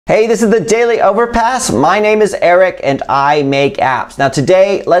Hey, this is the Daily Overpass. My name is Eric and I make apps. Now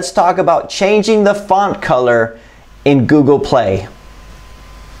today, let's talk about changing the font color in Google Play.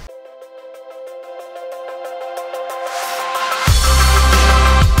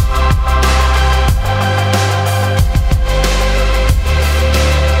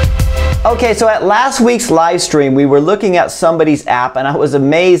 Okay, so at last week's live stream, we were looking at somebody's app and I was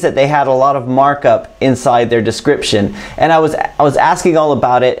amazed that they had a lot of markup inside their description. And I was asking all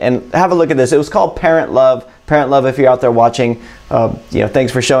about it, and have a look at this. It was called Parent Love. Parent Love, if you're out there watching,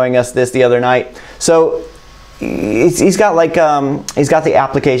 thanks for showing us this the other night. So he's got the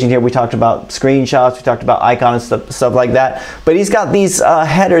application here. We talked about screenshots, we talked about icons and stuff like that. But he's got these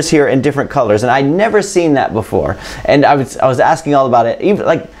headers here in different colors, and I'd never seen that before. And I was asking all about it. Even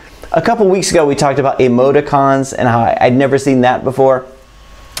like a couple weeks ago, we talked about emoticons and how I'd never seen that before,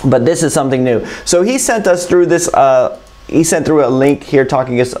 but this is something new. So he sent us through this, he sent through a link here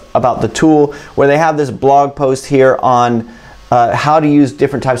talking us about the tool, where they have this blog post here on how to use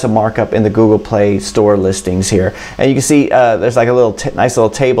different types of markup in the Google Play Store listings here. And you can see there's like a little nice little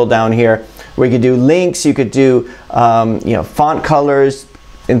table down here where you could do links, you could do font colors,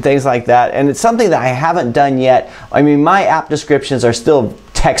 and things like that. And it's something that I haven't done yet. I mean, my app descriptions are still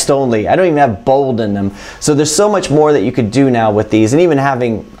text only. I don't even have bold in them. So there's so much more that you could do now with these, and even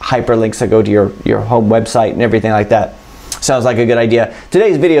having hyperlinks that go to your home website and everything like that. Sounds like a good idea.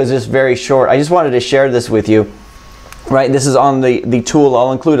 Today's video is just very short. I just wanted to share this with you. Right, this is on the tool.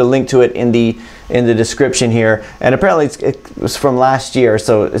 I'll include a link to it in the description here. And apparently it was from last year,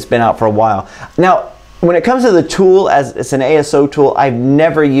 so it's been out for a while. Now, when it comes to the tool, as it's an ASO tool, I've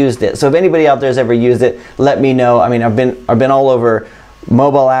never used it. So if anybody out there has ever used it, let me know. I mean, I've been all over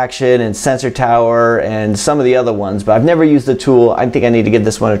Mobile Action and Sensor Tower and some of the other ones, but I've never used the tool. I think I need to give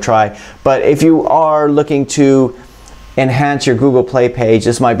this one a try. But if you are looking to enhance your Google Play page,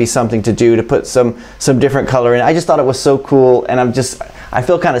 this might be something to do, to put some different color in. I just thought it was so cool, and I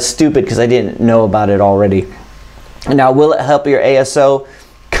feel kind of stupid because I didn't know about it already. Now, will it help your ASO?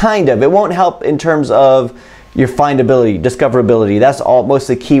 Kind of. It won't help in terms of your findability, discoverability. That's all,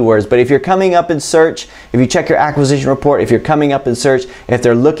 mostly keywords. But if you're coming up in search, if you check your acquisition report, if you're coming up in search, if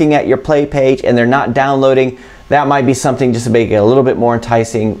they're looking at your Play page and they're not downloading, that might be something just to make it a little bit more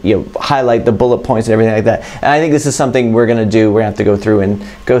enticing. Highlight the bullet points and everything like that. And I think this is something we're going to do. We're going to have to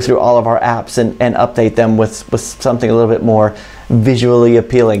go through all of our apps and update them with something a little bit more visually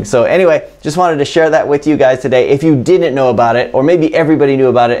appealing. So anyway, just wanted to share that with you guys today. If you didn't know about it, or maybe everybody knew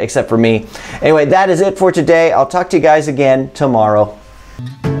about it except for me. Anyway, that is it for today. I'll talk to you guys again tomorrow.